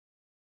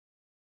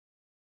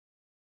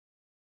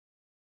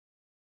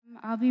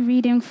I'll be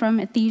reading from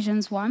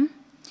Ephesians 1.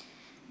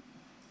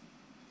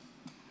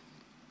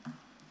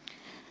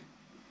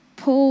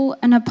 Paul,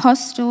 an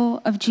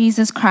apostle of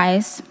Jesus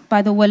Christ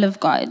by the will of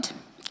God,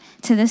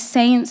 to the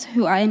saints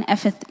who are in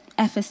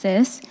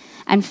Ephesus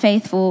and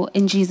faithful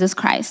in Jesus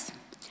Christ.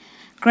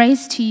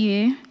 Grace to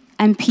you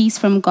and peace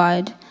from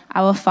God,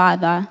 our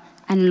Father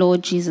and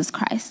Lord Jesus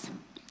Christ.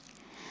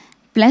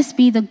 Blessed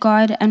be the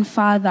God and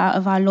Father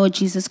of our Lord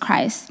Jesus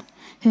Christ,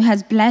 who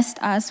has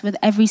blessed us with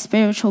every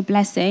spiritual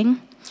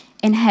blessing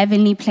in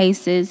heavenly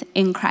places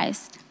in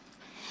Christ,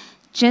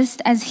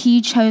 just as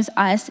he chose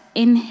us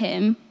in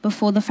him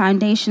before the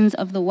foundations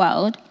of the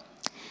world,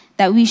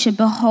 that we should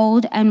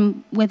behold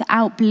and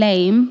without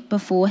blame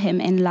before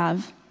him in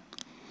love,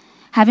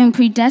 having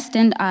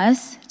predestined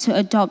us to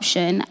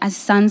adoption as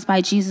sons by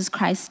Jesus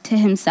Christ to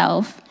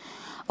himself,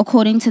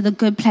 according to the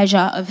good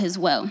pleasure of his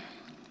will,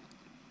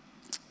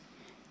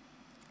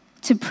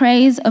 to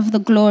praise of the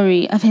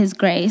glory of his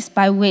grace,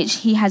 by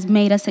which he has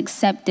made us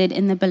accepted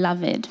in the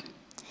beloved.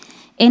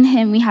 In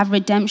him we have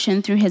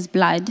redemption through his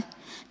blood,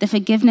 the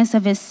forgiveness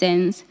of his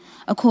sins,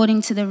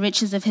 according to the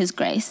riches of his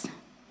grace,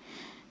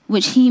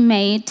 which he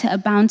made to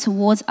abound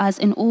towards us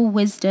in all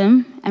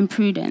wisdom and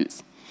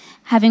prudence,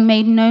 having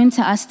made known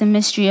to us the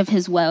mystery of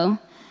his will,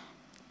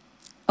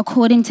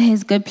 according to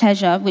his good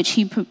pleasure, which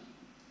he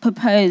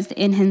proposed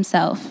in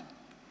himself,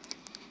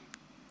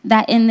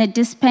 that in the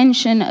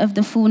dispensation of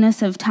the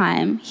fullness of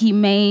time he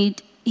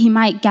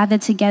might gather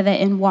together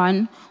in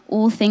one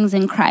all things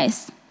in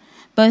Christ,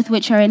 both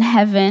which are in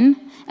heaven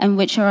and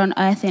which are on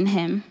earth in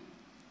him.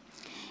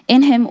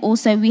 In him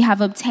also we have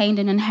obtained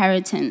an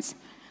inheritance,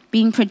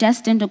 being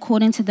predestined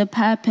according to the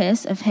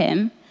purpose of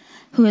him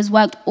who has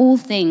worked all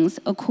things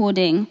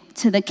according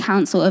to the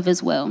counsel of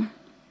his will,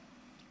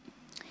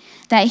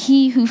 that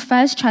he who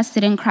first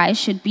trusted in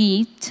Christ should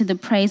be to the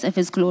praise of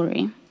his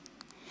glory.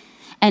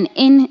 And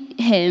in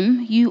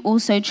him you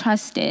also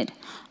trusted,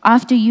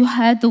 after you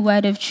heard the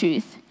word of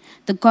truth,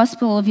 the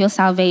gospel of your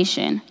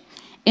salvation,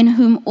 in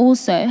whom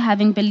also,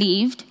 having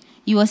believed,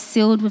 you are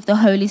sealed with the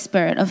Holy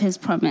Spirit of his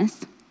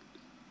promise,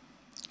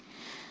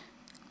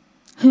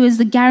 who is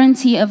the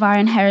guarantee of our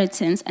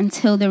inheritance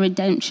until the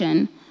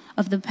redemption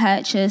of the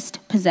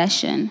purchased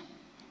possession,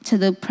 to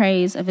the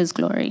praise of his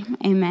glory.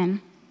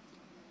 Amen.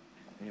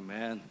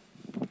 Amen.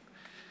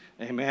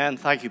 Amen.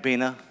 Thank you,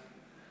 Bina.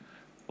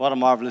 What a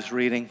marvelous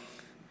reading.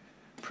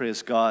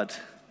 Praise God.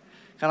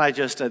 Can I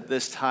just at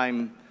this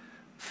time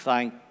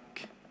thank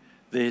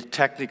the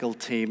technical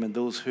team and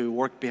those who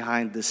work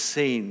behind the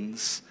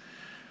scenes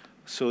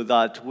so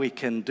that we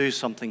can do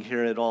something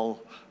here at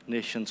All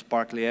Nations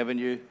Barclay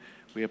Avenue.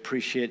 We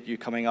appreciate you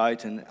coming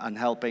out and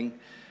helping.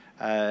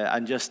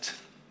 And just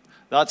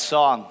that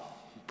song,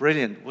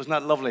 brilliant. Wasn't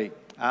that lovely?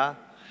 Huh?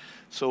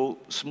 So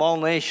Small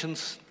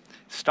Nations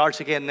starts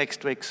again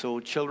next week. So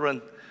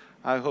children,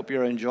 I hope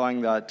you're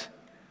enjoying that.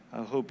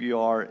 I hope you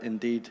are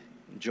indeed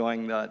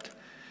enjoying that.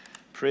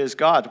 Praise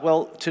God.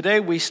 Well,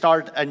 today we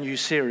start a new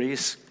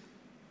series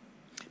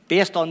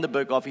based on the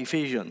book of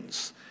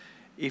Ephesians.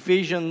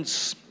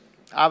 Ephesians,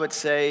 I would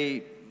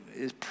say,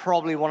 is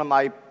probably one of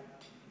my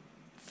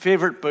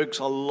favorite books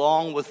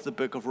along with the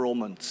book of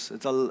Romans.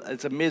 It's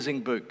an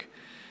amazing book.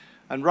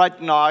 And right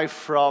now,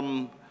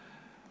 from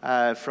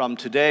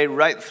today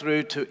right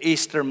through to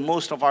Easter,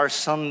 most of our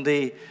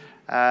Sunday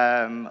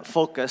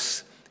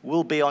focus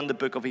will be on the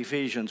book of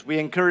Ephesians. We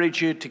encourage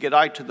you to get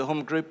out to the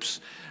home groups.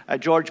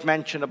 George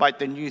mentioned about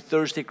the new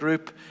Thursday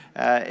group.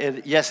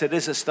 Yes, it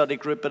is a study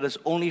group, but it's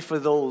only for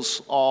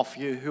those of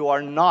you who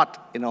are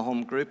not in a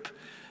home group.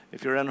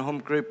 If you're in a home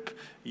group,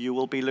 you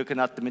will be looking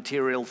at the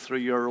material through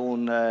your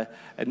own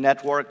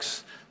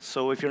networks.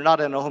 So if you're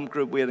not in a home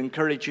group, we'd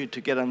encourage you to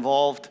get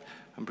involved,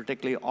 and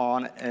particularly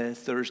on a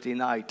Thursday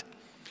night.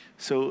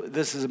 So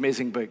this is an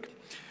amazing book.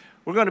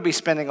 We're going to be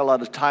spending a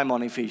lot of time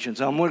on Ephesians,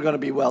 and we're going to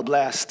be well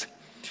blessed.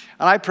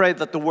 And I pray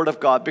that the Word of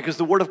God, because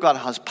the Word of God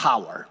has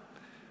power,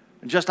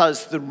 and just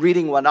as the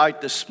reading went out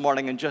this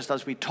morning, and just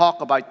as we talk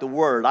about the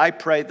Word, I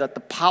pray that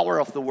the power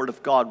of the Word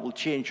of God will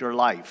change your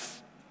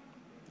life.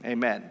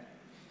 Amen.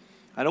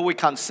 I know we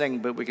can't sing,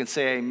 but we can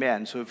say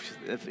amen. So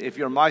if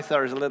your mouth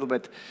there is a little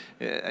bit,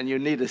 and you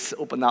need to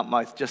open that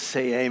mouth, just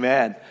say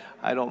amen.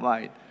 I don't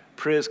mind.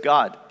 Praise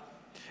God.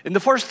 In the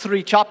first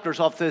 3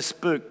 chapters of this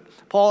book,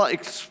 Paul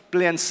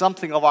explains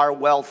something of our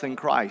wealth in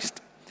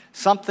Christ.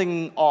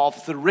 Something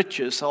of the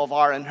riches of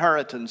our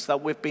inheritance,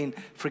 that we've been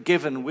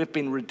forgiven, we've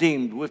been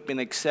redeemed, we've been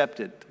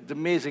accepted. It's an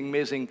amazing,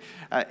 amazing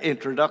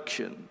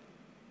introduction.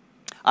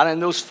 And in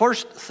those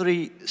first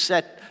three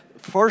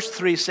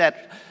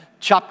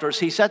chapters,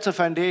 he sets a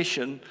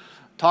foundation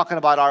talking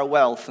about our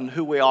wealth and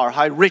who we are,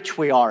 how rich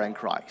we are in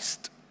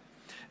Christ.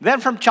 Then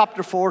from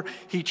chapter 4,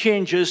 he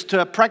changes to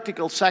a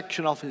practical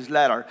section of his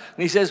letter.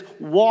 And he says,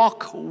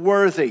 walk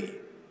worthy.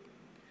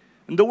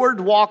 And the word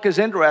walk is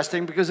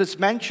interesting because it's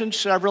mentioned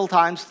several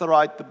times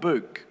throughout the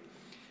book.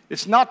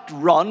 It's not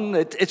run,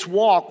 it's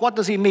walk. What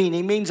does he mean?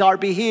 He means our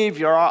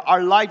behavior,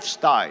 our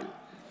lifestyle.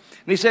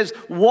 And he says,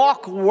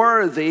 walk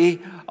worthy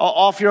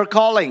of your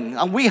calling.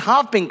 And we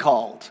have been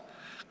called.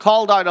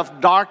 called out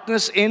of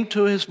darkness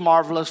into his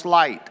marvelous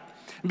light.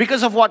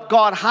 Because of what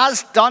God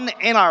has done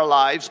in our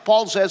lives,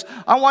 Paul says,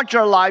 I want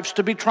your lives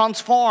to be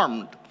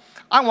transformed.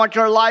 I want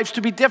your lives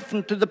to be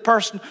different to the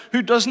person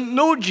who doesn't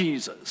know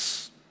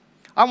Jesus.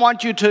 I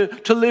want you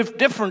to live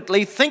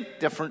differently, think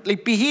differently,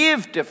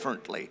 behave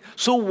differently.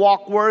 So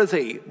walk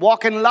worthy,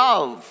 walk in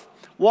love,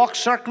 walk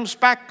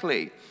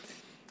circumspectly.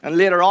 And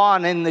later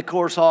on in the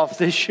course of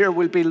this year,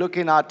 we'll be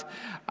looking at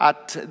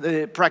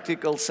the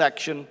practical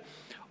section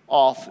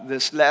of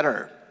this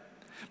letter.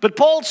 But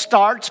Paul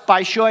starts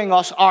by showing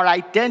us our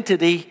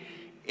identity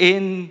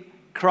in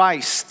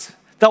Christ,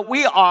 that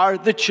we are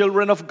the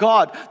children of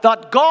God,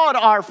 that God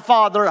our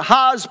Father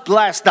has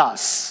blessed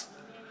us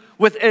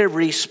with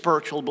every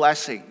spiritual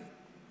blessing.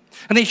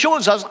 And he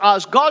shows us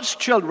as God's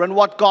children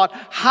what God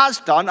has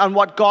done and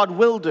what God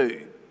will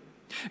do.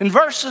 In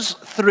verses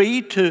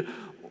 3 to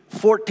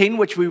 14,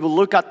 which we will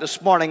look at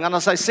this morning, and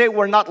as I say,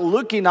 we're not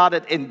looking at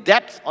it in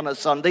depth on a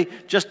Sunday,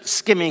 just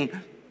skimming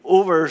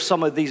over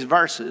some of these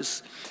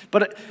verses.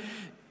 But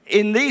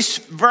in these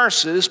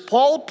verses,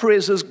 Paul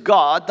praises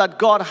God that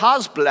God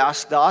has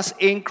blessed us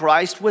in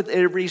Christ with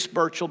every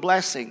spiritual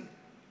blessing.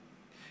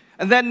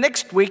 And then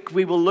next week,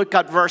 we will look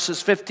at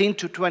verses 15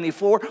 to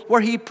 24,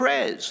 where he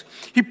prays.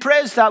 He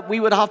prays that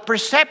we would have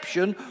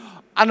perception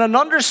and an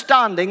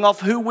understanding of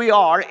who we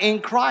are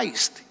in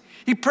Christ.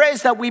 He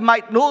prays that we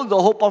might know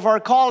the hope of our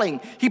calling.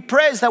 He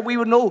prays that we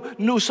would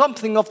know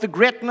something of the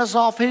greatness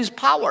of his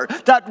power,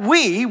 that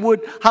we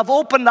would have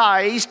open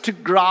eyes to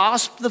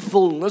grasp the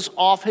fullness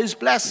of his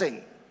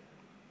blessing.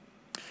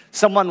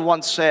 Someone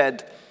once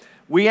said,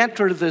 we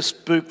enter this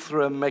book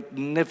through a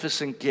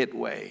magnificent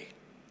gateway.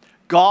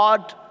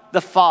 God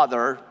the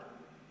Father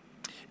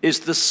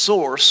is the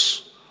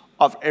source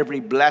of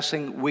every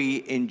blessing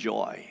we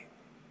enjoy.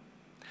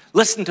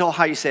 Listen to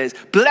how he says,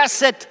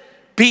 blessed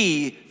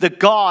be the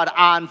God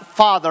and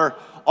Father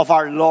of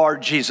our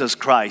Lord Jesus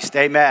Christ.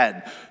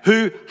 Amen.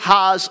 Who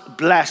has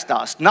blessed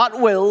us. Not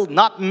will,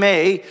 not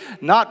may,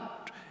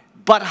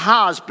 but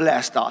has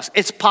blessed us.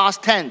 It's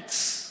past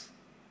tense.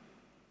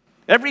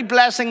 Every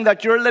blessing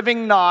that you're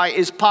living now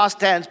is past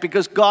tense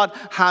because God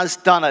has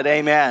done it.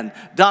 Amen.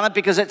 Done it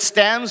because it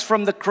stems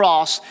from the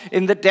cross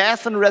in the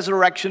death and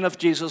resurrection of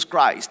Jesus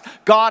Christ.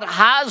 God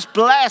has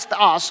blessed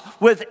us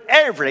with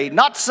every,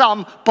 not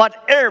some,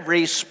 but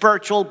every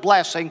spiritual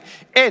blessing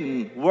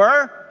in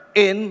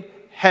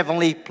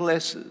heavenly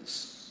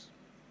places.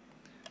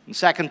 In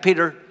 2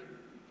 Peter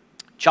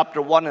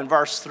chapter 1 and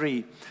verse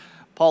 3,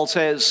 Paul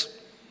says,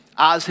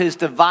 as his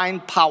divine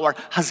power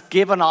has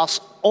given us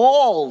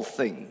all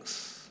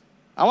things.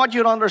 I want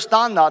you to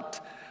understand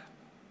that.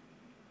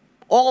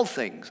 All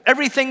things.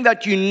 Everything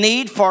that you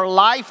need for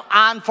life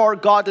and for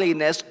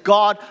godliness,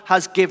 God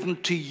has given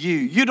to you.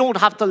 You don't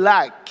have to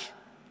lack.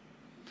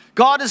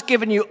 God has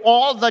given you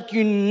all that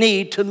you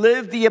need to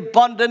live the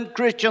abundant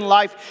Christian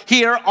life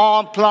here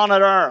on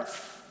planet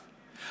Earth.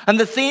 And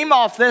the theme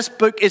of this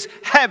book is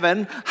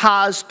heaven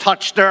has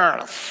touched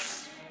earth.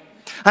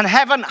 And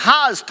heaven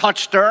has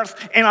touched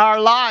earth in our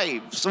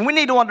lives. And we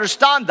need to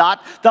understand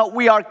that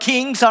we are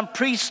kings and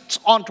priests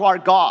unto our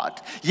God.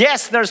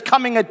 Yes, there's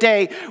coming a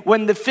day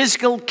when the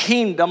physical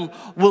kingdom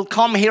will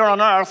come here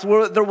on earth,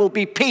 where there will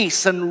be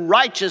peace and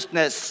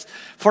righteousness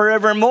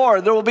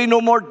forevermore. There will be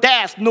no more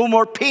death, no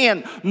more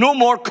pain, no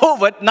more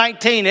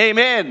COVID-19.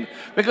 Amen.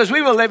 Because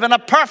we will live in a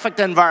perfect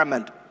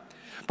environment.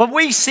 But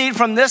we see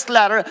from this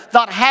letter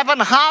that heaven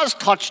has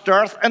touched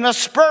earth in a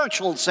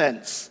spiritual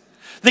sense.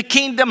 The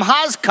kingdom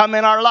has come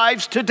in our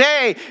lives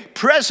today,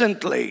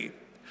 presently.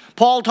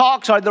 Paul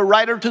talks, or the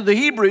writer to the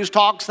Hebrews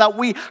talks, that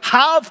we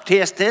have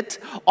tasted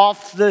of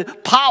the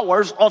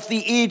powers of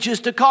the ages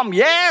to come.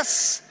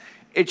 Yes,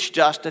 it's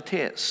just a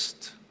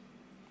taste.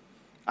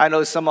 I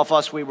know some of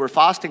us, we were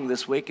fasting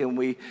this week, and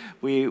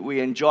we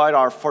enjoyed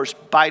our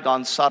first bite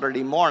on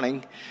Saturday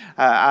morning.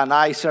 And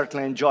I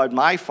certainly enjoyed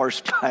my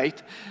first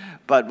bite.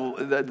 But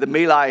the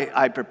meal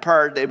I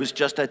prepared, it was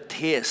just a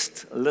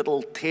taste, a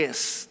little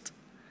taste.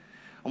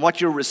 And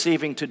what you're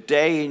receiving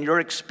today in your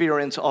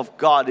experience of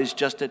God is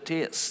just a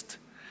taste.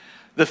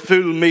 The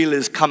full meal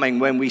is coming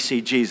when we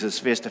see Jesus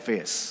face to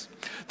face.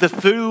 The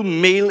full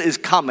meal is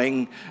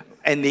coming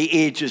in the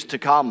ages to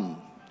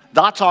come.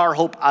 That's our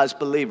hope as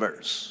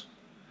believers.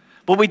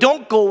 But we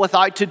don't go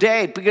without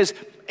today, because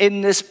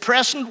in this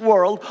present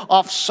world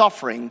of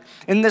suffering,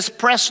 in this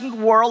present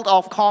world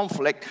of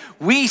conflict,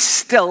 we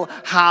still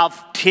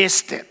have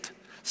tasted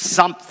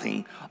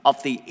something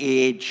of the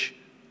age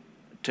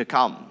to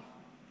come.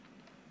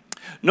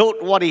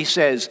 Note what he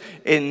says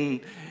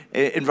in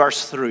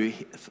verse 3.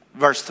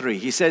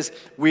 He says,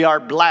 we are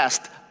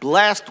blessed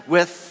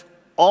with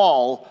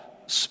all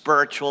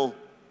spiritual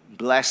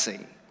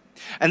blessing.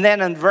 And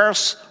then in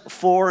verse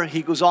 4,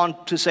 he goes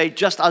on to say,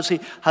 just as he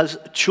has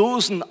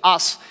chosen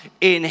us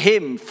in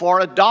him for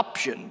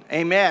adoption.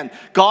 Amen.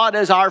 God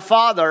is our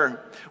Father.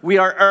 We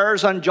are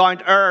heirs and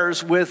joint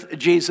heirs with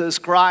Jesus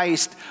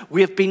Christ. We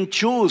have been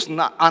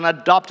chosen and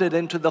adopted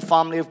into the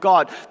family of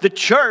God. The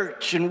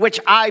church in which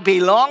I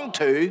belong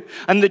to,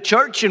 and the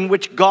church in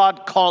which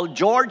God called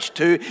George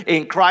to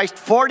in Christ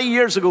 40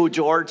 years ago,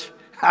 George.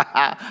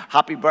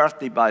 Happy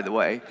birthday, by the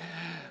way.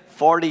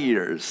 40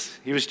 years.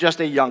 He was just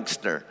a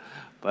youngster.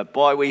 But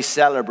boy, we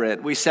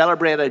celebrate. We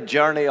celebrate a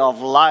journey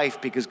of life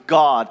because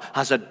God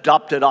has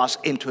adopted us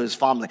into his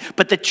family.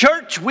 But the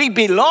church we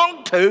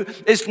belong to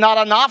is not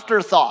an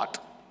afterthought.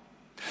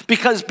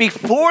 Because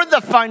before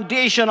the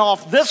foundation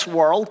of this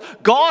world,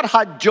 God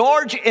had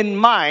George in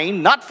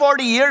mind, not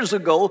 40 years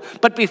ago,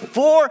 but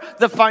before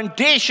the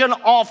foundation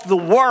of the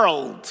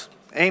world.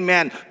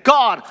 Amen.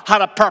 God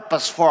had a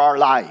purpose for our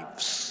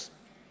lives.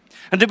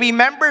 And to be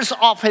members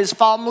of his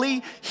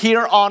family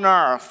here on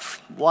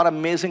earth, what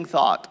amazing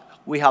thought.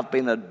 We have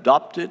been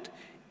adopted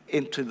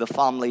into the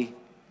family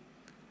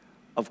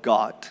of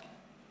God.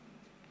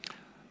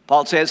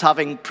 Paul says,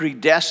 having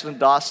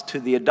predestined us to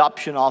the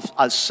adoption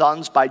as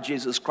sons by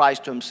Jesus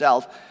Christ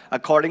himself,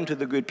 according to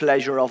the good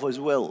pleasure of his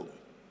will.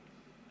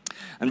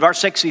 In verse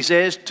 6 he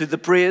says, to the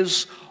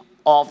praise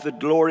of the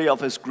glory of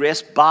his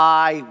grace,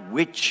 by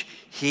which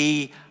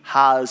he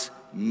has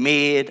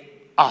made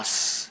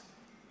us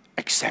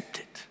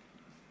accepted.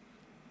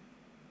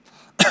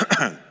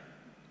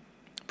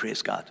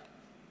 Praise God.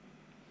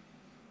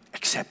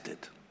 Accepted.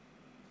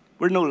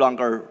 We're no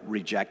longer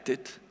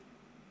rejected.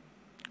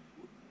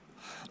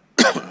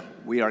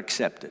 We are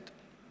accepted.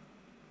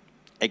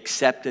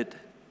 Accepted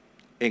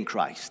in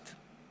Christ.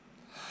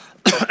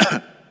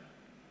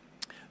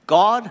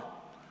 God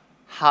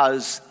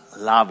has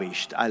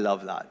lavished. I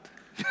love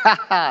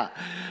that.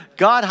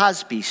 God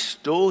has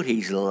bestowed,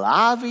 he's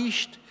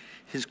lavished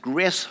his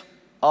grace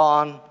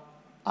on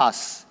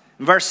us.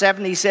 In verse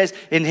 7 he says,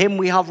 in him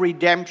we have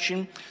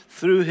redemption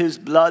through his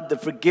blood, the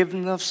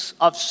forgiveness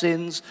of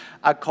sins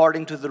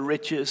according to the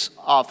riches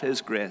of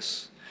his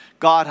grace.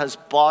 God has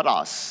bought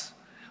us.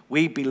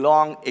 We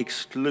belong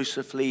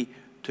exclusively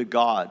to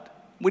God.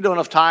 We don't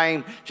have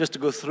time just to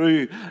go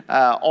through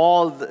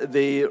all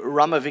the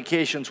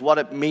ramifications, what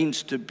it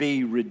means to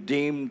be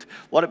redeemed,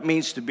 what it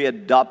means to be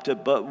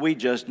adopted, but we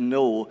just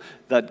know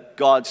that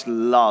God's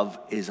love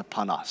is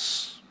upon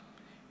us.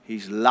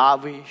 He's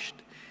lavished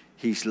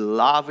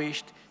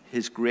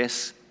his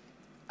grace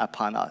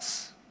upon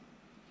us.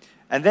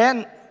 And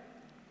then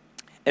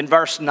in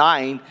verse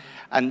 9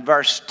 and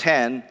verse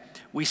 10,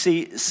 we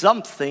see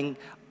something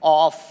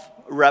of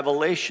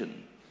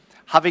revelation.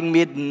 Having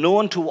made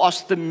known to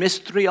us the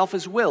mystery of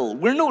his will.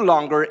 We're no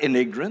longer in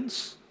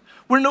ignorance.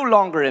 We're no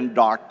longer in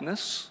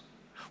darkness.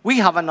 We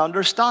have an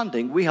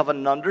understanding. We have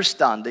an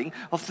understanding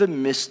of the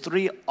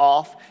mystery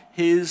of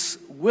his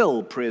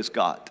will. Praise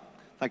God.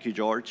 Thank you,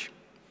 George.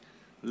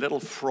 Little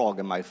frog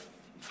in my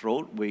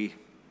throat.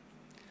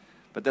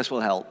 But this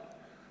will help.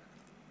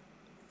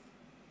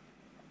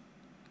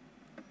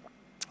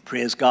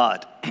 Praise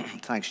God.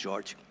 Thanks,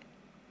 George.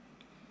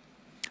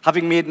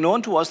 Having made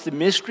known to us the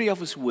mystery of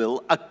his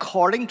will,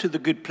 according to the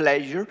good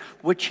pleasure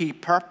which he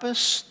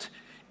purposed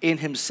in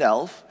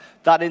himself,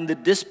 that in the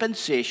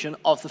dispensation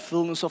of the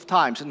fullness of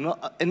times.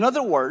 In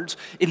other words,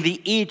 in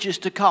the ages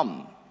to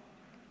come.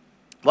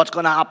 What's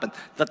going to happen?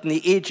 That in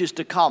the ages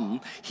to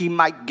come, he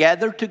might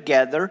gather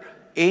together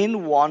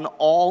in one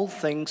all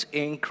things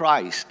in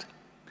Christ.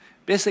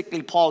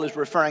 Basically, Paul is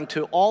referring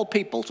to all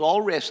peoples,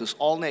 all races,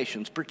 all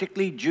nations,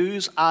 particularly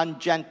Jews and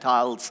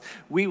Gentiles.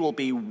 We will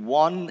be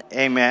one,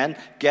 amen,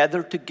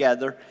 gathered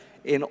together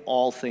in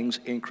all things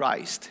in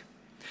Christ.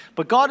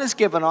 But God has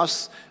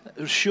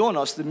shown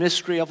us the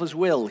mystery of his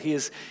will. He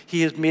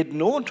has made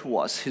known to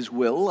us his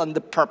will and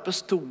the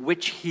purpose to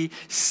which he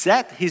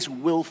set his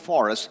will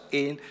for us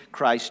in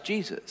Christ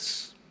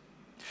Jesus.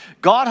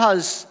 God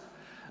has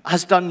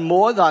done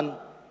more than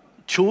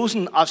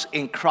chosen us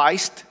in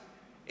Christ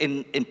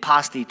in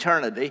past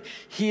eternity.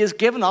 He has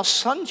given us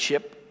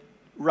sonship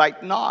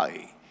right now.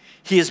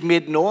 He has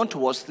made known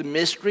to us the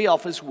mystery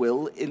of his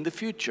will in the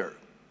future.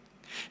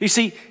 You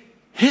see,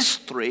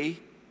 history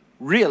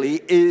really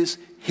is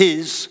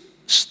his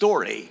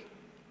story.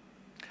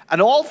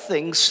 And all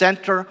things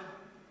center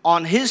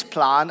on his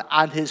plan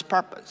and his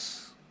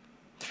purpose.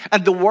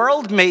 And the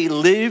world may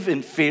live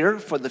in fear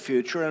for the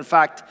future. In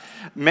fact,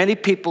 many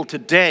people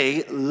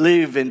today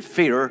live in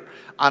fear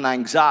and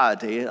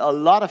anxiety. A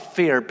lot of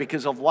fear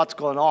because of what's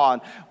going on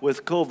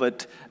with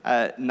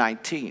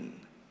COVID-19.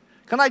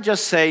 Can I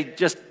just say,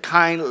 just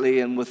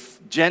kindly and with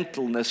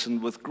gentleness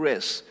and with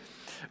grace,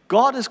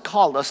 God has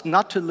called us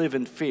not to live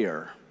in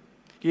fear.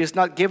 He has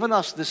not given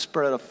us the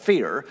spirit of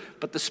fear,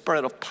 but the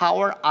spirit of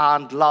power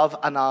and love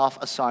and of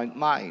a sound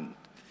mind.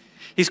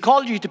 He's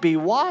called you to be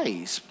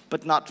wise,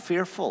 but not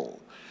fearful.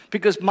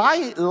 Because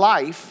my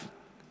life,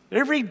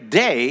 every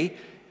day,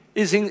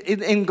 is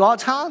in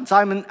God's hands.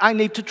 I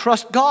need to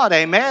trust God,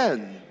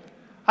 amen.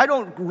 I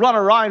don't run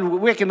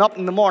around waking up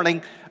in the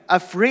morning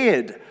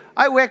afraid.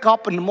 I wake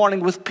up in the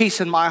morning with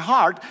peace in my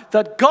heart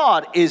that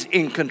God is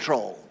in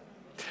control.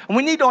 And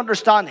we need to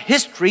understand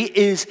history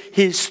is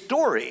his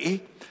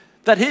story,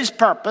 that his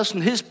purpose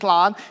and his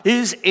plan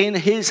is in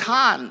his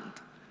hand.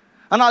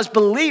 And as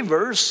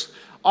believers,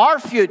 our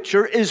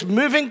future is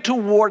moving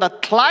toward a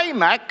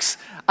climax,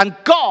 and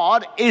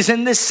God is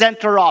in the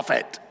center of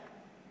it.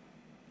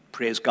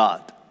 Praise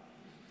God.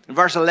 In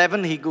verse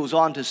 11, he goes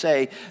on to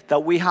say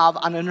that we have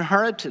an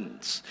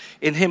inheritance.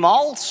 In him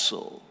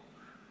also,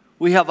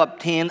 we have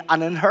obtained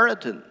an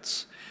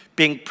inheritance,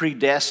 being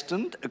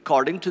predestined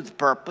according to the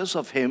purpose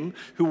of him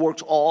who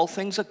works all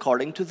things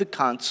according to the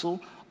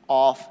counsel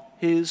of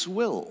his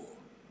will.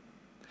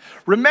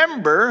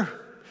 Remember,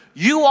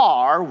 you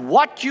are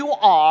what you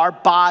are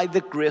by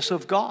the grace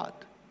of God.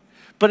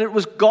 But it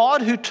was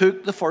God who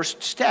took the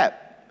first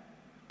step.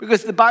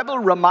 Because the Bible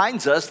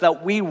reminds us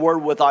that we were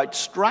without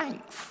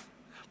strength.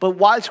 But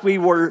whilst we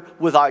were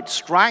without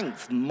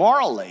strength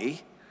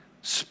morally,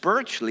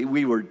 spiritually,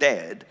 we were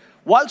dead.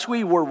 Whilst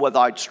we were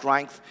without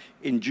strength,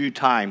 in due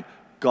time,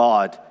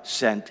 God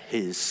sent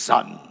his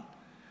Son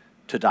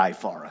to die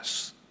for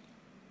us.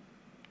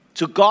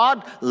 So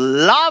God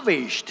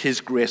lavished his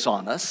grace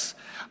on us,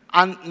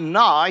 and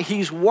now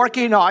he's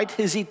working out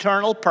his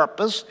eternal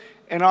purpose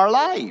in our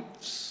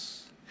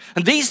lives.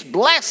 And these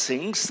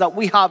blessings that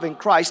we have in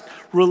Christ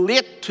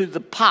relate to the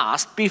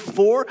past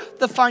before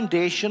the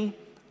foundation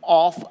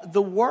of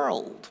the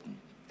world.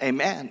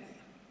 Amen.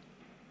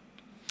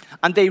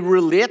 And they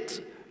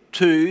relate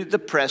to the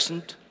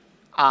present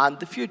and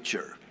the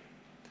future.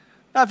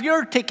 Now, if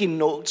you're taking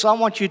notes, I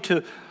want you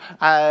to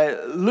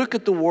look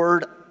at the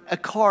word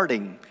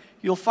according.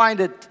 You'll find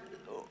it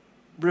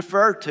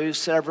referred to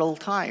several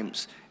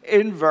times.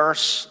 In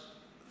verse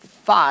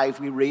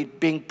 5, we read,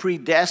 being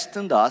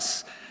predestined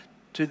us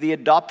to the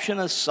adoption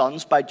as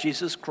sons by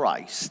Jesus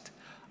Christ.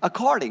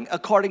 According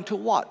to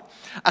what?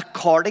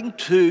 According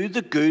to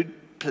the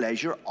good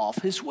pleasure of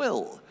his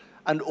will.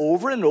 And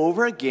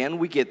over again,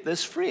 we get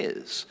this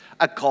phrase,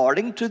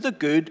 according to the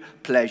good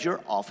pleasure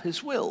of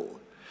his will.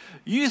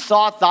 You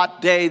thought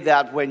that day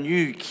that when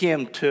you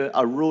came to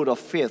a road of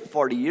faith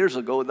 40 years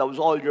ago, that was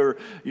all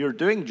you're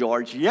doing,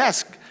 George.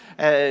 Yes,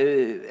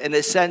 in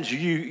a sense,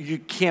 you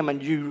came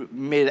and you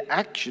made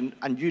action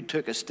and you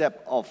took a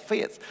step of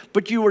faith.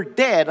 But you were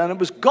dead, and it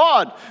was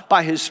God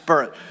by his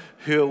Spirit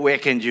who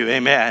awakened you.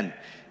 Amen.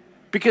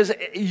 Because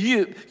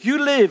you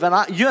live,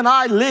 and you and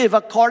I live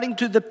according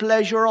to the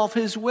pleasure of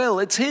his will.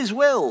 It's his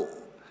will.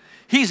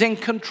 He's in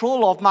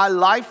control of my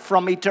life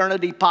from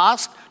eternity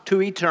past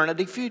to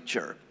eternity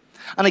future.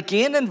 And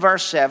again in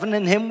verse 7,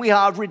 in him we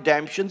have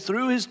redemption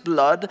through his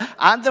blood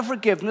and the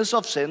forgiveness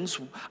of sins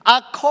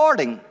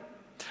according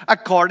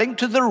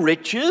to the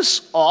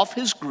riches of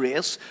his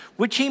grace,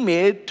 which he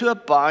made to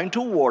abound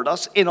toward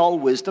us in all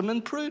wisdom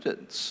and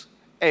prudence.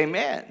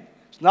 Amen.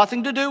 It's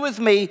nothing to do with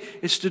me.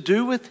 It's to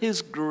do with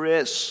his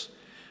grace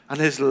and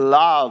his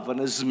love and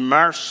his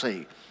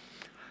mercy.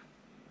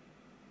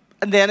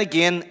 And then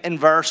again in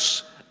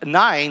verse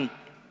 9,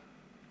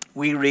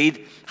 we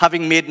read,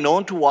 having made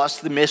known to us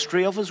the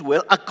mystery of his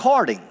will,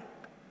 according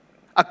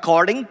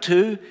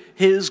to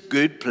his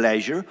good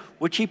pleasure,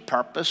 which he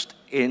purposed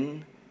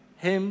in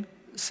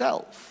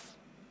himself.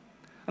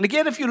 And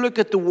again, if you look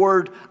at the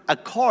word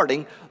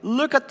according,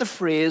 look at the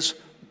phrase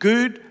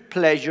good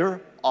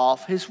pleasure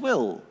of his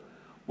will.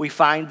 We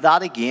find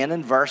that again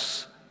in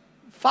verse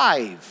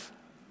 5.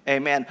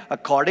 Amen.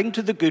 According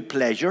to the good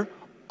pleasure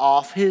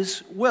of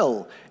his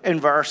will. In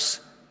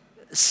verse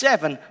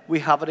 7,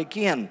 we have it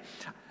again.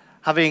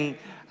 In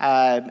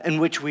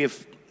which we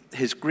have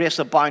his grace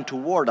abound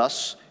toward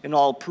us in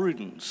all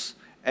prudence.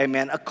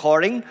 Amen.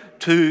 According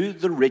to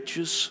the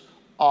riches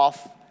of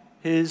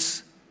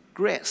his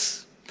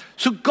grace.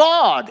 So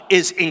God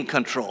is in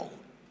control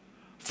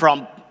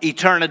from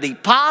eternity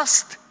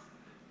past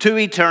to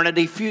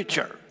eternity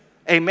future.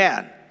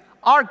 Amen.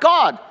 Our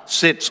God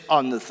sits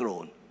on the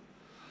throne.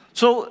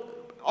 So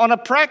on a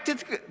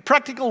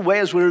practical way,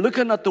 as we're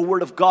looking at the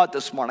Word of God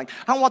this morning,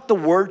 I want the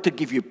Word to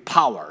give you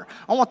power.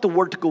 I want the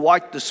Word to go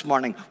out this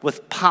morning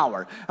with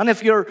power. And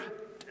if you're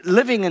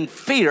living in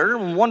fear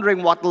and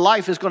wondering what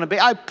life is going to be,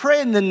 I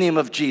pray in the name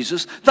of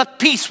Jesus that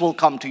peace will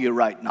come to you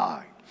right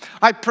now.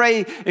 I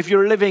pray if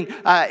you're living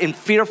in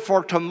fear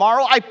for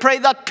tomorrow, I pray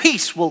that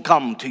peace will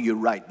come to you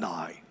right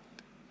now.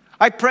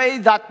 I pray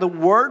that the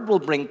Word will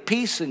bring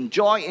peace and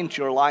joy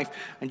into your life,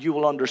 and you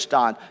will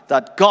understand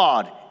that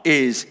God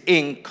is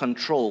in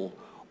control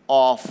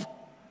of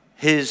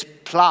his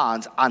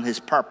plans and his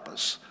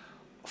purpose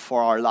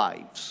for our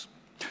lives.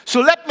 So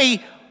let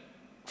me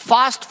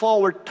fast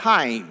forward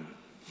time.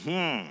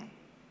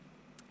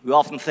 We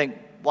often think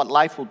what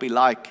life will be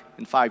like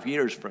in 5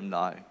 years from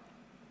now,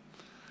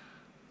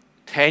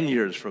 10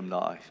 years from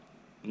now.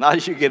 And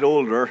as you get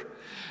older,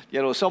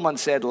 someone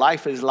said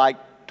life is like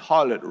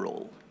toilet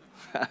roll.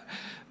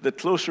 The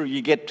closer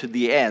you get to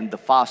the end, the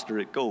faster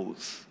it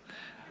goes.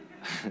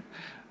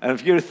 And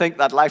if you think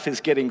that life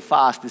is getting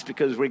fast, it's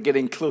because we're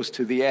getting close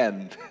to the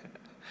end.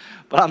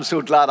 But I'm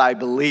so glad I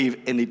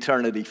believe in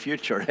eternity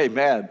future.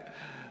 Amen.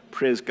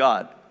 Praise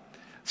God.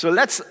 So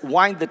let's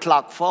wind the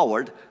clock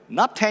forward,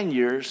 not 10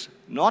 years,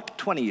 not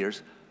 20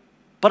 years,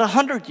 but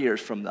 100 years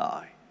from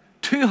now,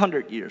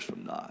 200 years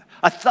from now,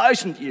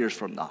 1,000 years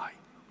from now.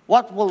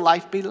 What will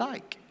life be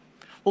like?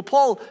 Well,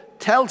 Paul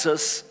tells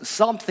us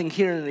something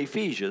here in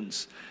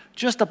Ephesians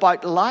just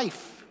about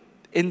life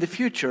in the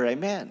future,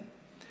 amen.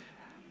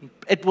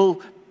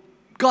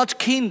 God's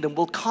kingdom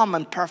will come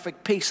in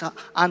perfect peace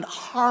and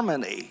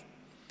harmony,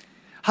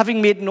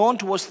 having made known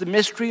to us the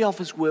mystery of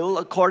his will,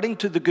 according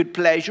to the good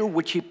pleasure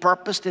which he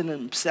purposed in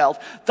himself,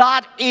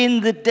 that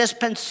in the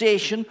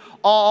dispensation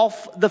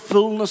of the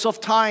fullness of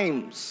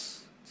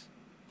times.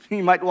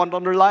 You might want to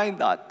underline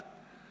that.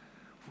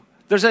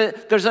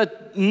 There's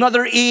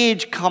another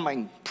age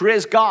coming,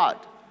 praise God.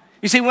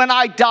 You see, when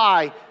I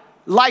die,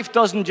 life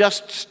doesn't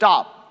just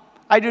stop.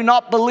 I do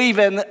not believe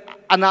in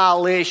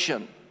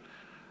annihilation.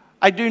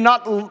 I do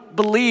not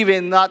believe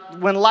in that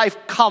when life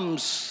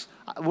comes,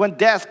 when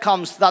death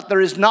comes, that there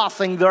is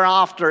nothing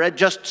thereafter. It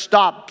just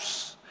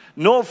stops.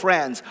 No,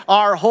 friends,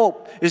 our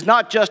hope is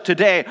not just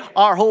today.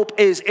 Our hope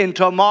is in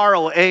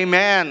tomorrow.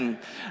 Amen.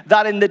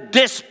 That in the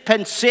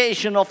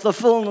dispensation of the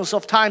fullness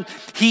of time,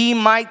 he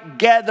might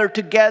gather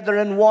together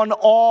in one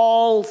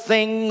all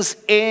things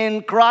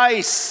in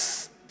Christ.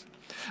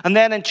 And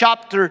then in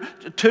chapter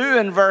 2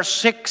 and verse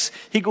 6,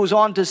 he goes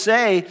on to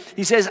say,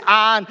 he says,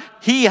 and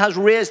he has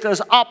raised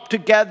us up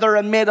together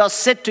and made us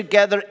sit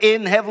together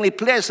in heavenly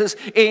places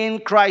in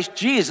Christ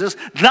Jesus,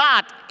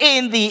 that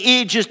in the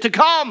ages to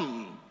come.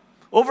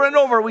 Over and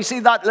over we see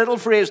that little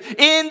phrase,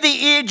 in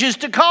the ages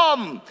to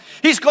come.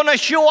 He's going to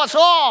show us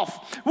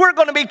off. We're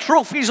going to be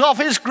trophies of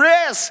his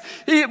grace.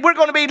 We're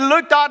going to be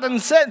looked at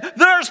and said,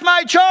 there's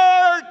my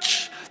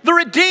church. The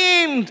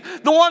redeemed,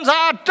 the ones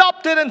I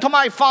adopted into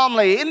my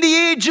family in the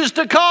ages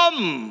to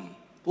come.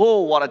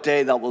 Oh, what a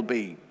day that will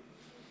be.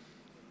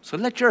 So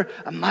let your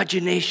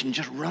imagination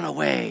just run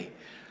away.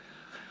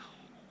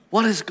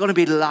 What is it going to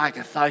be like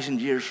 1,000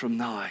 years from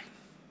now?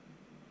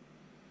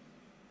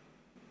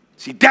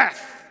 See,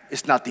 death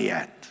is not the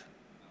end.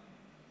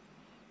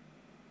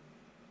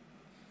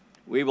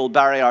 We will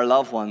bury our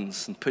loved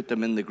ones and put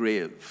them in the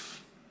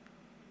grave.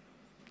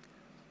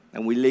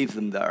 And we leave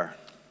them there.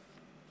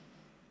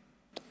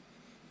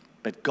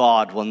 But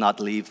God will not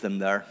leave them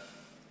there.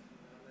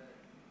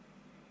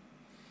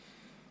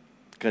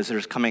 Because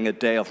there's coming a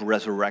day of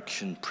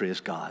resurrection,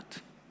 praise God,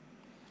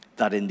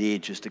 that in the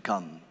ages to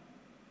come.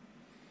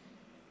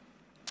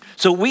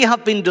 So we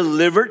have been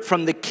delivered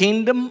from the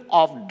kingdom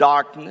of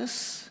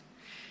darkness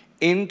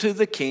into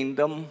the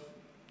kingdom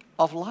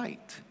of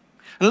light.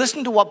 And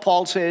listen to what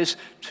Paul says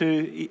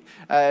to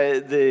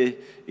the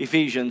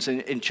Ephesians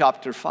in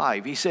chapter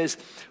 5. He says,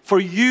 for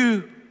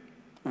you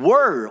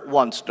were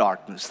once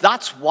darkness.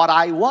 That's what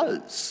I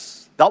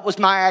was. That was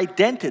my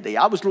identity.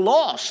 I was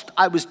lost.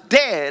 I was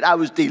dead. I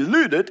was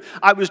deluded.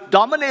 I was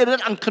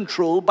dominated and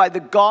controlled by the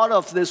God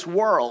of this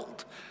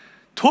world.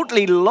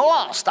 Totally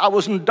lost. I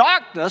was in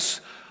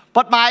darkness,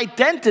 but my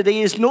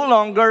identity is no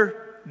longer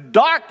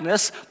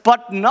darkness,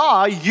 but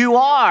now you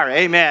are.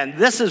 Amen.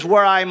 This is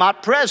where I'm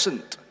at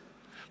present.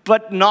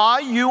 But now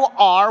you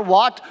are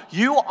what?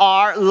 You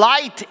are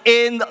light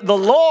in the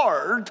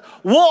Lord.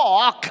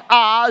 Walk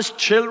as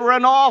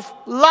children of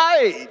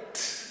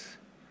light.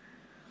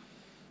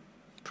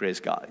 Praise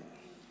God.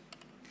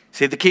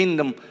 See, the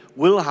kingdom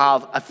will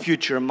have a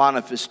future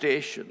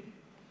manifestation.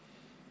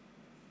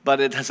 But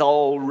it has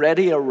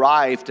already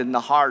arrived in the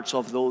hearts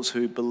of those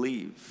who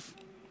believe.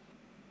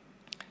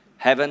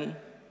 Heaven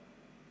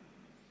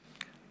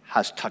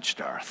has touched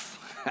earth.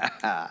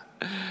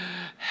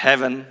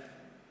 Heaven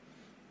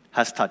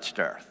has touched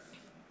earth.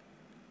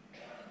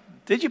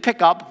 Did you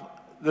pick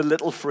up the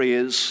little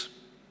phrase,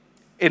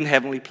 in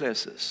heavenly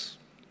places?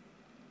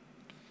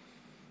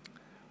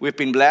 We've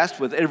been blessed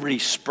with every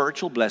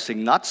spiritual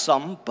blessing, not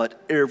some, but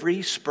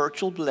every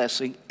spiritual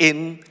blessing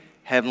in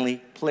heavenly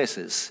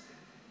places.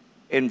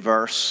 In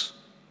verse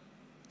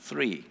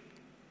 3.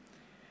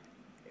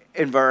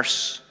 In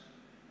verse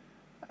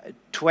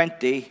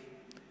 20,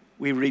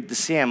 we read the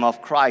same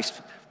of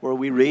Christ, where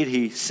we read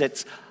he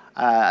sits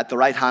at the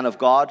right hand of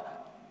God.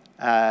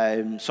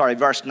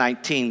 Verse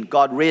 19,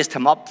 God raised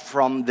him up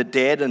from the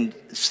dead and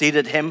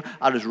seated him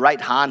at his right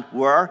hand,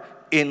 where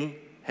in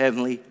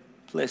heavenly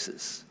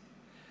places.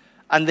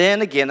 And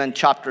then again in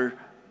chapter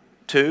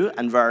 2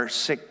 and verse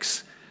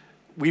 6,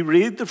 we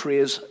read the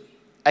phrase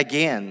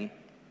again,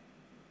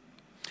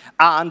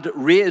 and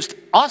raised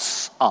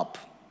us up.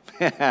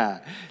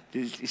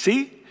 You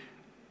see,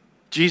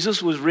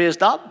 Jesus was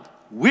raised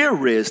up, we're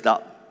raised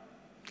up.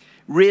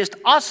 Raised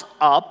us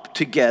up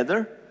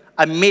together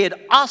and made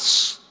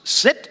us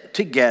sit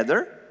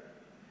together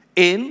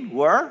in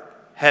where?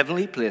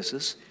 Heavenly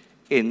places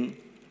in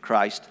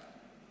Christ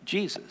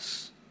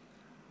Jesus.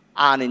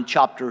 And in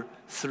chapter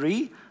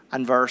 3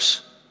 and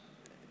verse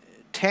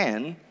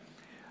 10,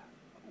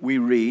 we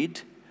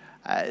read,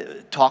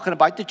 talking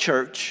about the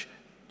church,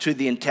 to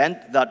the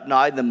intent that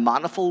now the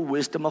manifold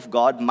wisdom of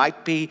God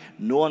might be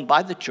known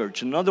by the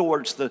church. In other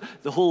words, the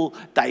whole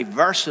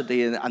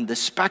diversity and the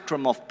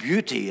spectrum of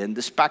beauty, and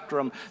the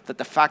spectrum that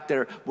the fact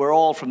that we're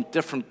all from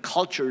different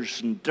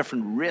cultures and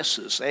different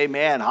races.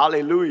 Amen.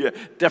 Hallelujah.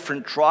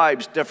 Different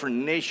tribes, different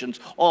nations,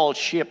 all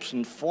shapes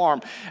and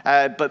form.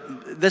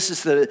 But this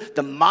is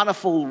the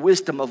manifold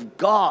wisdom of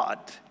God,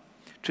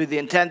 to the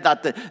intent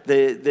that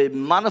the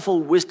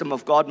manifold wisdom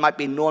of God might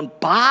be known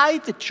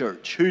by the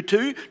church. Who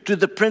to? To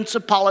the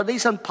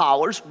principalities and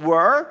powers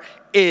were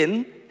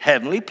in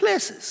heavenly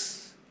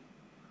places.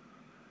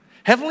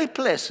 Heavenly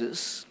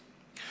places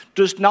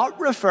does not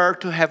refer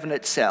to heaven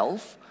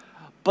itself,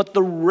 but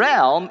the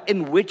realm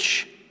in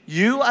which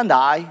you and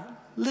I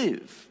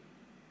live.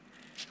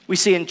 We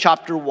see in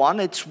chapter 1,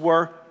 it's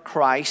where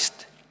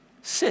Christ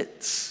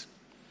sits.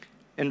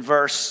 In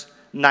verse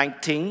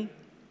 19,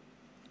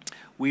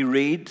 we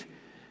read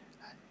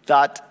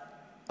that,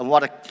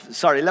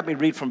 let me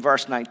read from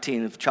verse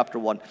 19 of chapter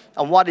 1.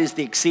 And what is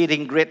the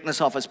exceeding greatness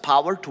of his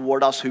power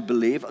toward us who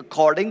believe,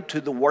 according to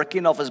the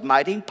working of his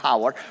mighty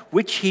power,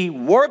 which he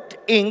worked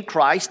in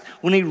Christ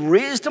when he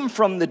raised him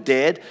from the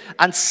dead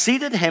and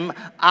seated him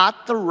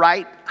at the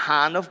right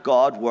hand of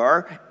God,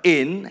 where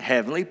in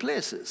heavenly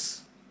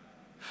places.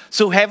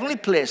 So heavenly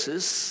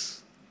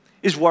places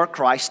is where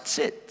Christ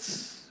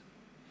sits.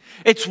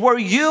 It's where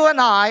you and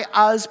I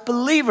as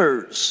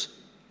believers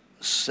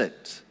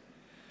sit.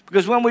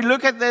 Because when we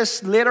look at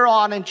this later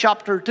on in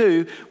chapter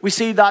 2, we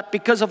see that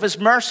because of his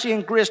mercy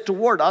and grace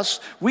toward us,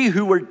 we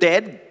who were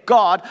dead,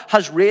 God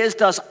has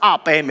raised us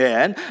up,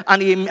 amen,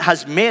 and he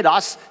has made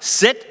us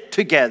sit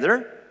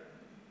together,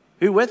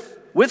 who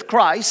with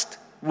Christ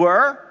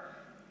were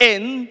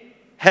in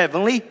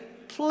heavenly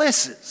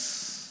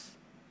places.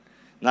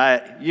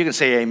 Now, you can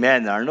say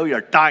amen there. I know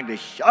you're dying to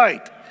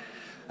shout.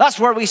 That's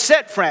where we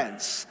sit,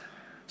 friends.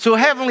 So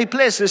heavenly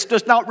places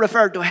does not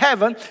refer to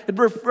heaven. It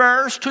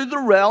refers to the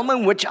realm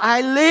in which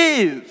I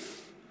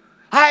live.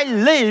 I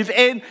live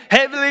in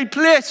heavenly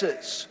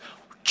places.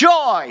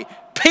 Joy,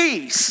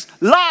 peace,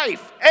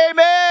 life.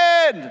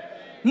 Amen.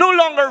 No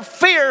longer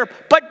fear,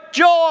 but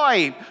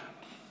joy.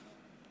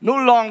 No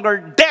longer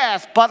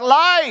death, but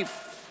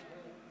life.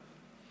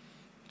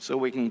 So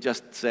we can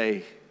just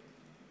say,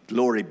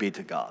 glory be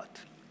to God.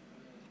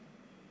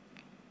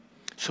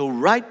 So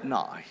right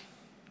now,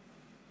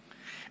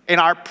 in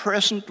our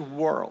present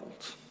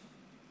world,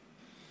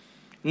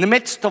 in the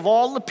midst of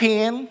all the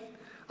pain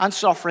and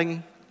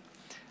suffering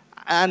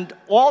and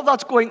all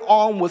that's going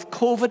on with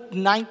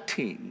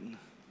COVID-19,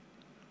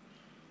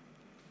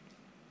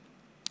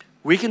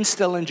 we can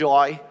still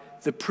enjoy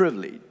the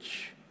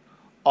privilege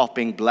of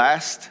being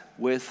blessed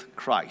with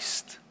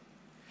Christ.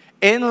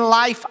 In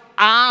life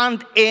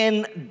and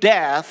in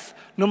death,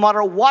 no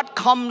matter what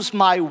comes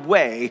my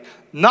way,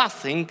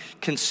 nothing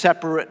can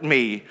separate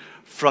me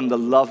from the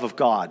love of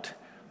God,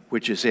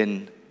 which is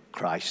in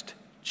Christ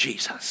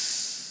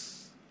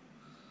Jesus.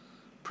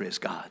 Praise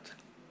God.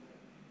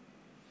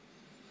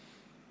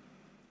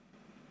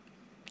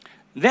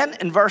 Then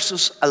in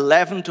verses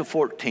 11 to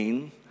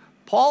 14,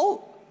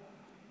 Paul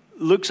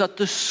looks at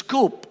the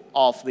scope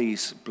of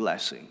these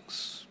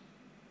blessings.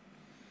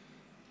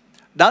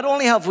 Not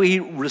only have we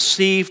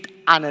received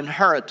an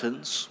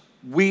inheritance,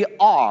 we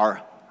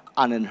are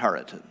an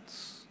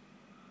inheritance.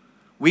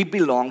 We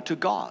belong to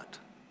God.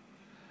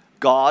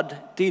 God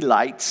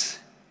delights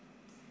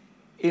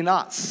in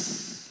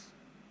us.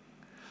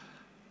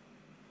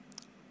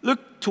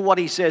 Look to what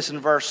he says in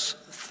verse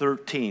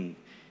 13.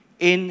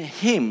 In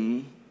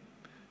him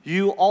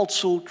you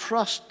also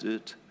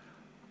trusted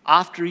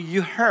after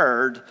you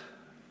heard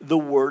the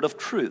word of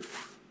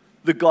truth,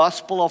 the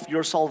gospel of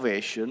your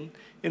salvation,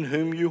 in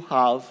whom you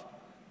have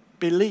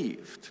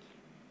believed.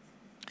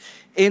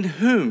 In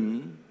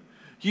whom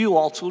you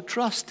also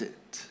trusted.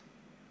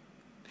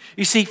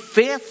 You see,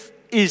 faith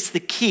is the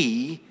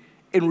key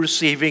in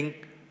receiving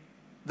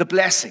the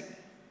blessing.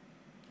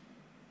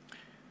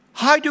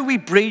 How do we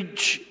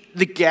bridge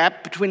the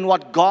gap between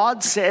what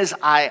God says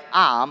I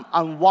am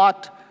and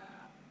what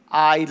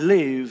I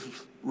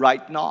live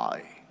right now?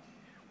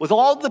 With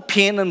all the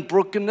pain and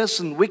brokenness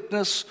and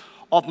weakness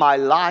of my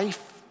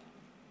life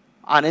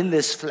and in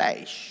this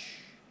flesh,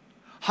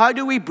 how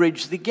do we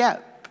bridge the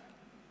gap?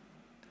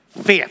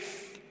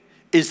 Faith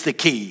is the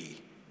key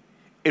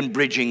in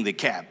bridging the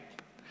gap.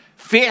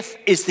 Faith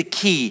is the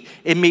key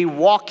in me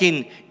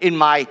walking in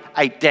my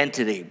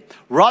identity.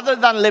 Rather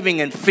than living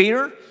in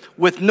fear,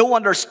 with no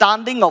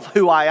understanding of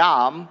who I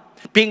am,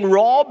 being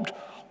robbed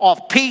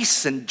of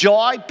peace and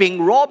joy,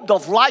 being robbed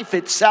of life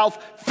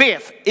itself,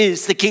 faith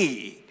is the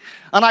key.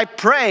 And I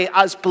pray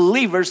as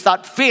believers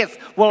that faith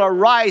will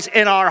arise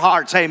in our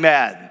hearts,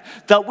 amen.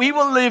 That we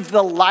will live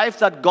the life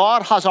that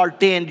God has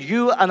ordained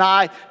you and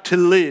I to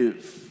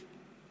live.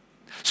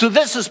 So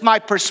this is my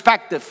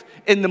perspective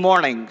in the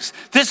mornings.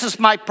 This is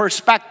my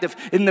perspective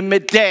in the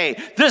midday.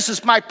 This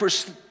is my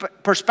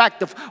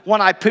perspective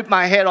when I put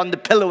my head on the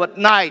pillow at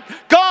night.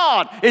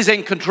 God is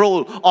in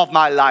control of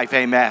my life,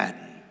 amen.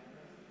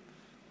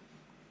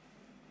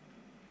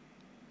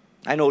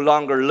 I no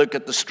longer look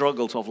at the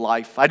struggles of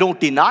life. I don't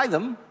deny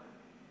them,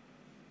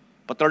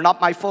 but they're not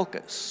my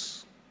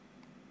focus.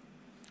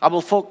 I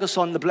will focus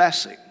on the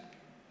blessing.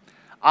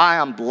 I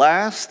am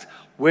blessed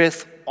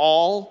with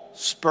all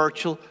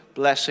spiritual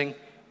blessing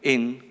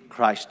in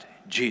Christ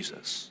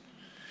Jesus.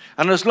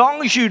 And as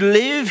long as you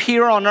live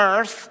here on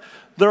earth,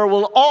 there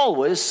will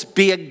always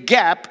be a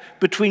gap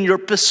between your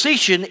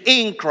position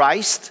in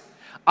Christ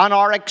and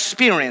our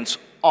experience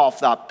of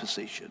that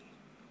position.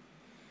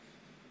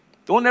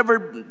 Don't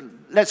ever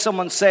let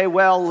someone say,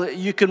 well,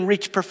 you can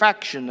reach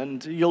perfection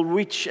and you'll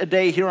reach a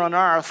day here on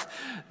earth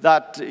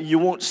that you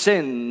won't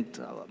sin.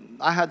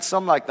 I had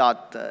some like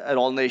that at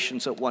All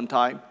Nations at one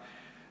time.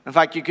 In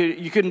fact, you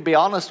couldn't be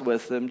honest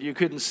with them. You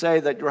couldn't say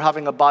that you're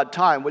having a bad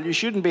time. Well, you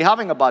shouldn't be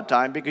having a bad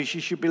time because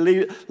you should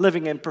be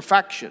living in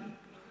perfection.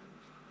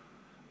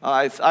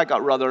 I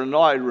got rather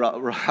annoyed.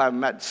 I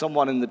met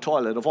someone in the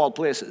toilet, of all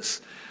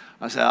places.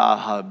 I said, I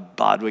had a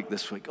bad week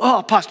this week.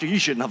 Oh, Pastor, you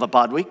shouldn't have a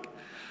bad week.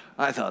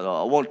 I thought,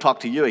 oh, I won't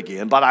talk to you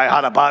again, but I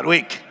had a bad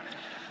week.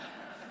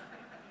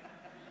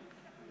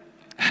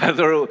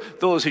 There are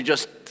those who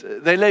just,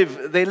 they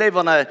live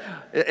on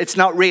it's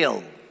not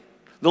real.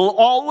 There'll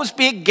always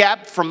be a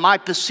gap from my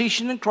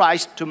position in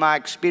Christ to my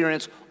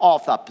experience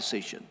of that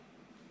position.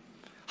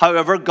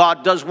 However,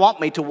 God does want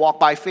me to walk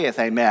by faith,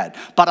 amen.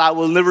 But I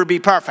will never be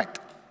perfect.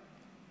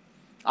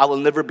 I will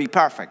never be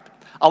perfect.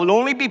 I will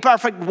only be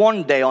perfect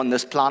one day on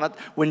this planet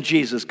when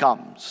Jesus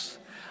comes.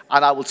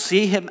 And I will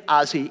see him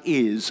as he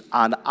is,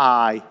 and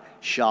I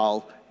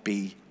shall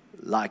be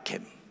like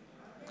him.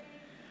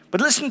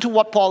 But listen to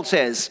what Paul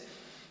says.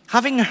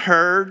 Having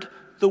heard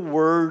the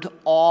word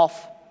of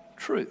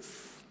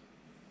truth.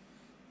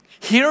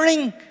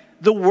 Hearing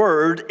the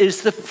word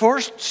is the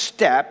first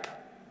step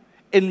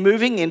in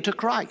moving into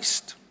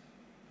Christ.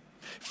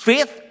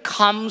 Faith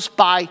comes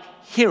by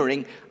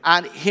hearing,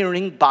 and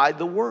hearing by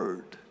the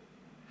word.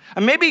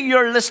 And maybe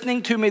you're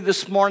listening to me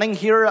this morning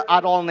here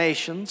at All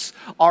Nations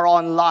or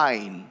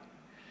online.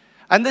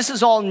 And this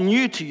is all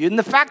new to you. And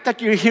the fact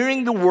that you're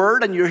hearing the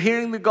word and you're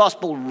hearing the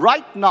gospel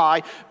right now,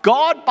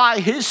 God by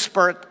his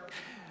Spirit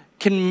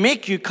can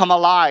make you come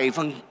alive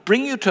and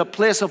bring you to a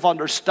place of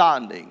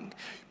understanding.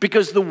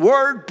 Because the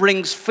word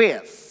brings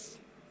faith.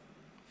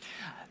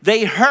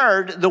 They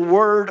heard the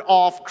word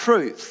of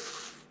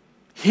truth.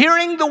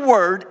 Hearing the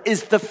word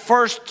is the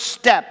first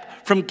step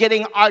from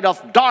getting out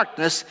of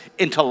darkness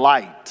into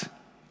light.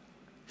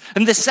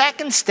 And the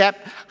second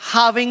step,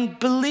 having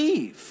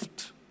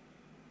believed.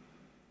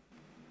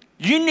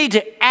 You need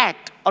to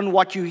act on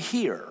what you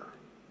hear.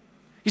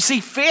 You see,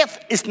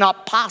 faith is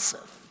not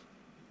passive.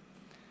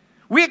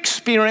 We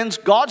experience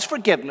God's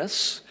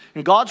forgiveness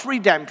and God's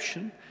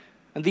redemption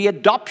and the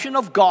adoption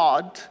of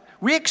God.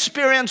 We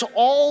experience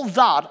all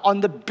that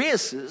on the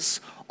basis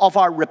of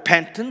our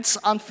repentance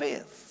and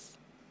faith.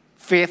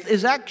 Faith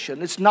is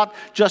action. It's not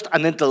just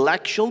an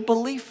intellectual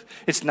belief.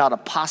 It's not a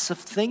passive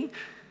thing.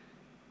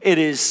 It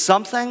is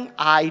something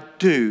I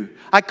do.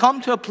 I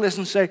come to a place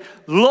and say,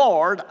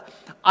 Lord,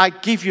 I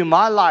give you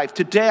my life.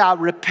 Today I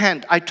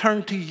repent. I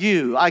turn to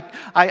you.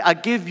 I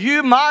give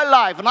you my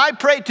life. And I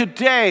pray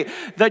today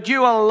that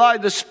you will allow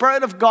the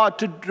Spirit of God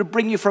to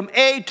bring you from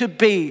A to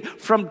B,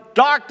 from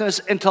darkness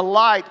into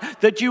light,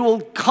 that you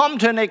will come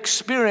to an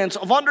experience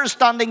of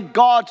understanding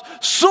God's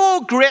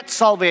so great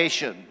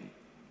salvation,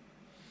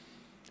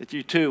 that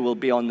you too will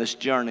be on this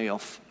journey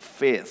of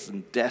faith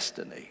and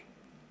destiny.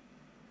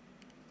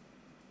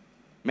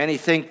 Many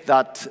think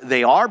that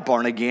they are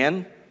born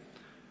again,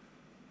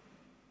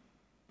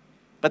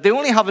 but they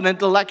only have an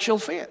intellectual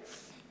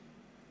faith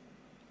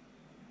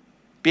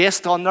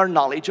based on their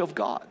knowledge of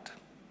God.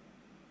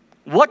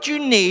 What you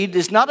need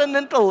is not an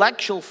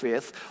intellectual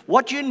faith.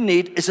 What you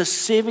need is a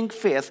saving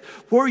faith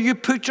where you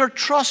put your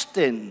trust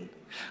in.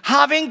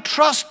 Having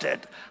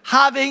trusted,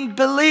 having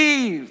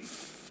believed.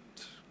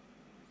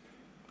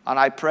 And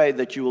I pray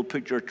that you will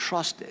put your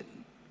trust in.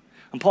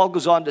 And Paul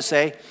goes on to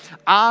say,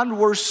 and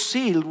we're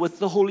sealed with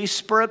the Holy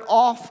Spirit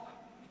of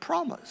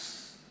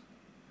promise.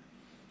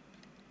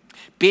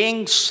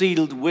 Being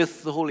sealed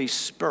with the Holy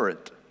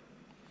Spirit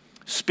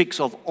speaks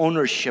of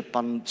ownership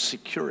and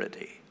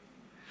security.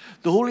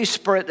 The Holy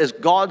Spirit is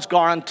God's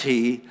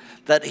guarantee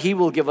that he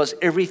will give us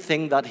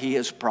everything that he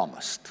has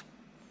promised.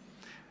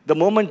 The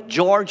moment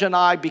George and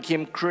I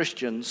became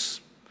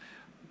Christians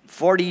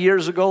 40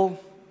 years ago,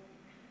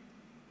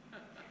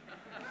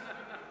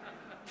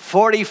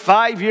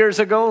 45 years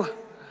ago.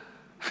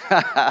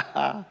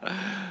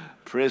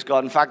 Praise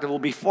God. In fact, it will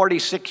be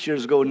 46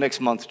 years ago next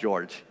month,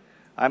 George.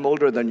 I'm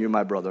older than you,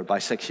 my brother, by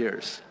 6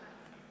 years.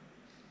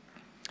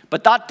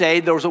 But that day,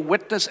 there was a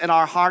witness in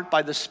our heart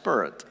by the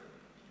Spirit.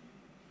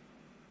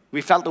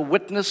 We felt a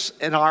witness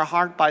in our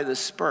heart by the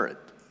Spirit.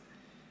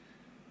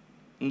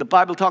 And the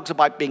Bible talks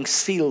about being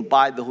sealed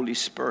by the Holy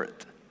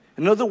Spirit.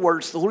 In other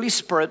words, the Holy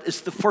Spirit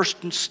is the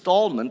first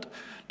installment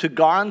to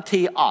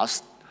guarantee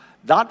us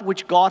that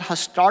which God has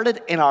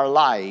started in our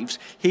lives,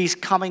 he's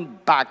coming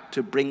back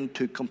to bring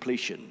to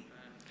completion.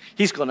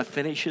 He's going to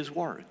finish his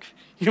work.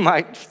 You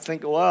might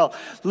think, well,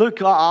 look,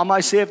 am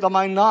I saved? Am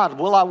I not?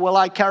 Will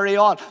I carry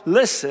on?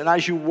 Listen,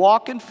 as you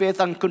walk in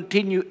faith and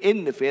continue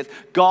in the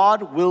faith,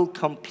 God will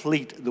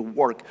complete the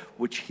work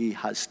which he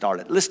has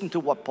started. Listen to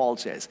what Paul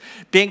says.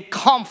 Being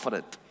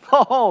confident.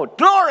 Oh,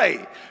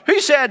 glory! Who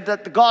said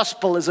that the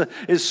gospel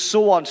is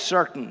so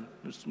uncertain?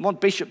 One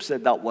bishop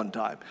said that one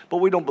time. But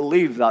we don't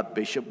believe that,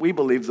 bishop. We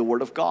believe the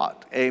word of God.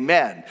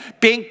 Amen.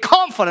 Being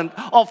confident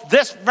of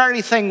this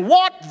very thing.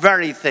 What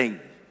very thing?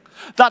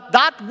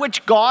 That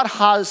which God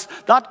has,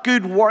 that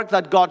good work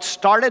that God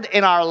started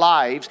in our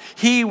lives,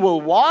 he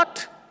will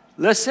what?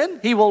 Listen,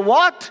 he will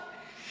what?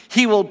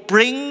 He will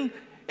bring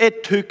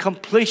it to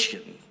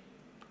completion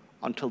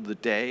until the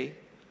day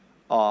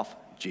of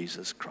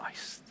Jesus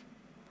Christ.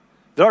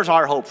 There's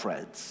our hope,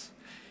 friends.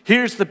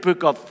 Here's the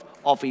book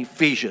of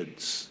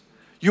Ephesians.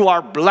 You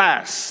are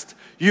blessed.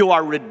 You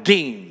are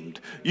redeemed.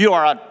 You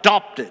are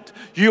adopted.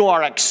 You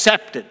are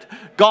accepted.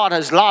 God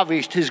has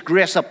lavished his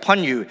grace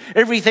upon you.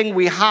 Everything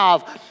we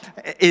have,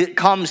 it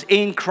comes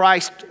in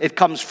Christ. It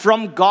comes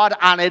from God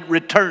and it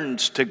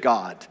returns to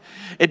God.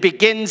 It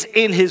begins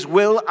in his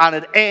will and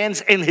it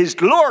ends in his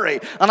glory.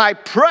 And I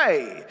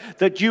pray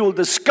that you will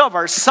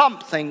discover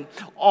something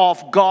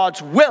of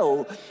God's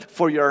will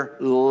for your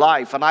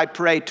life. And I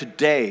pray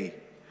today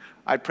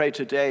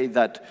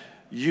that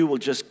you will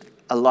just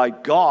allow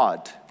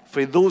God,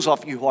 for those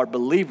of you who are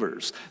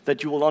believers,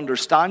 that you will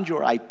understand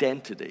your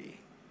identity.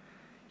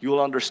 You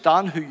will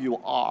understand who you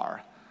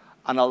are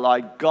and allow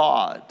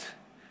God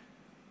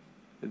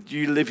that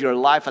you live your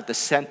life at the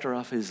center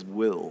of his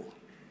will.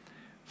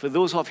 For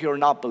those of you who are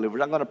not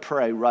believers, I'm going to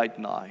pray right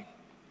now.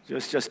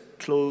 Just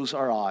close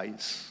our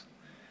eyes,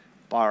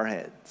 bow our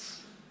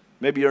heads.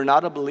 Maybe you're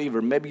not a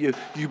believer. Maybe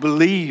you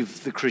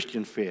believe the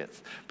Christian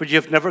faith, but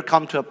you've never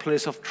come to a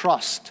place of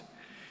trust.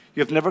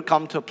 You've never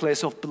come to a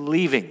place of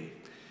believing.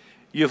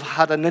 You've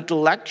had an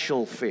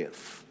intellectual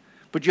faith,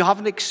 but you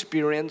haven't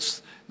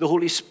experienced the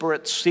Holy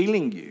Spirit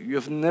sealing you.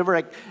 You've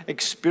never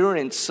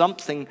experienced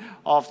something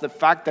of the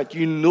fact that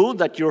you know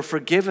that you're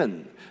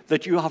forgiven,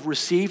 that you have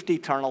received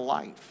eternal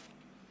life.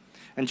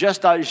 And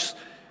just as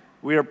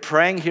we are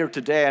praying here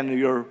today and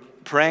you're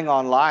praying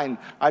online,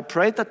 I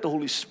pray that the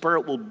Holy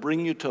Spirit will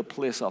bring you to a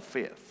place of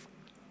faith.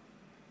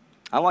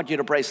 I want you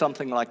to pray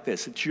something like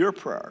this. It's your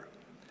prayer.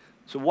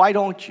 So why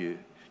don't you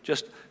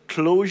just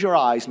close your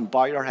eyes and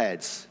bow your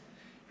heads?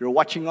 You're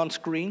watching on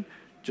screen,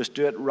 just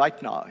do it right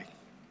now.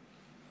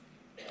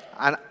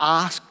 And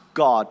ask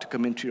God to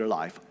come into your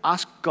life.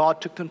 Ask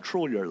God to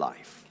control your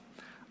life.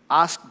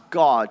 Ask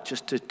God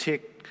just to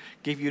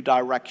give you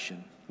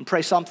direction. And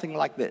pray something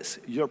like this,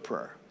 your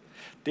prayer.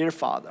 Dear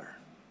Father,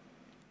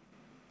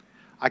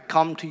 I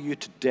come to you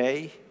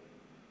today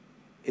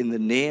in the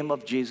name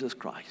of Jesus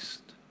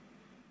Christ.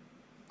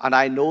 And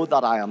I know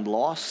that I am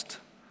lost.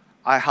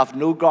 I have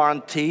no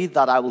guarantee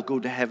that I will go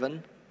to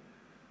heaven.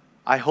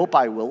 I hope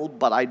I will,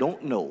 but I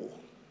don't know.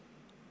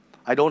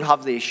 I don't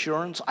have the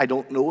assurance. I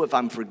don't know if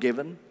I'm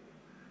forgiven.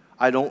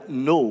 I don't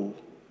know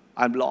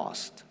I'm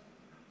lost.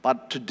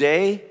 But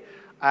today,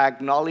 I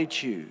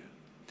acknowledge you.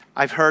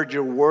 I've heard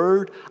your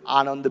word,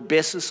 and on the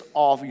basis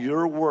of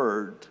your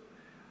word,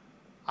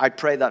 I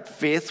pray that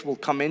faith will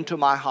come into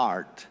my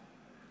heart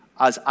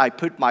as I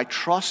put my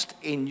trust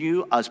in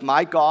you as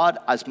my God,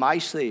 as my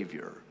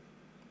Savior.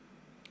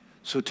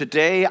 So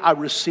today I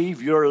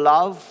receive your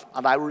love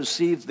and I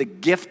receive the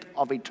gift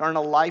of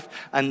eternal life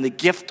and the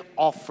gift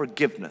of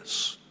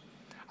forgiveness.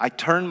 I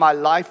turn my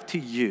life to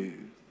you.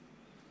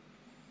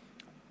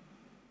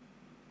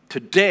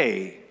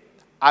 Today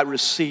I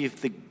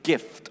receive the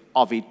gift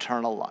of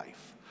eternal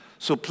life.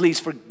 So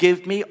please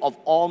forgive me of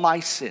all my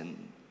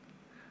sin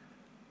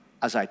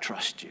as I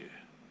trust you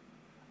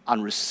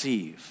and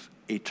receive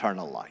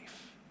eternal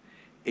life.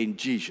 In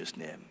Jesus'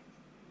 name,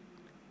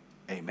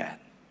 amen.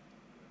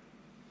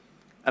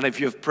 And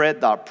if you've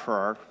prayed that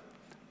prayer,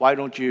 why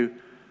don't you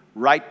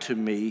write to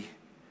me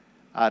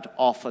at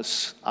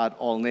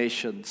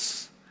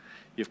office@allnations.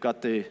 You've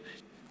got the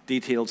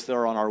details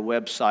there on our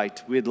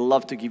website. We'd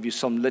love to give you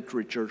some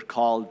literature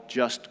called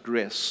Just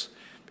Grace,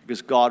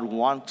 because God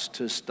wants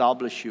to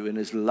establish you in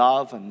his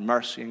love and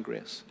mercy and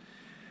grace.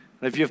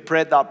 And if you've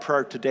prayed that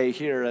prayer today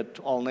here at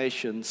All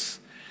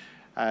Nations,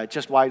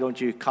 just why don't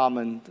you come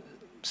and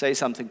say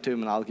something to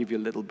him, and I'll give you a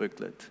little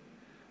booklet.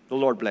 The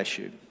Lord bless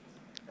you.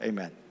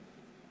 Amen.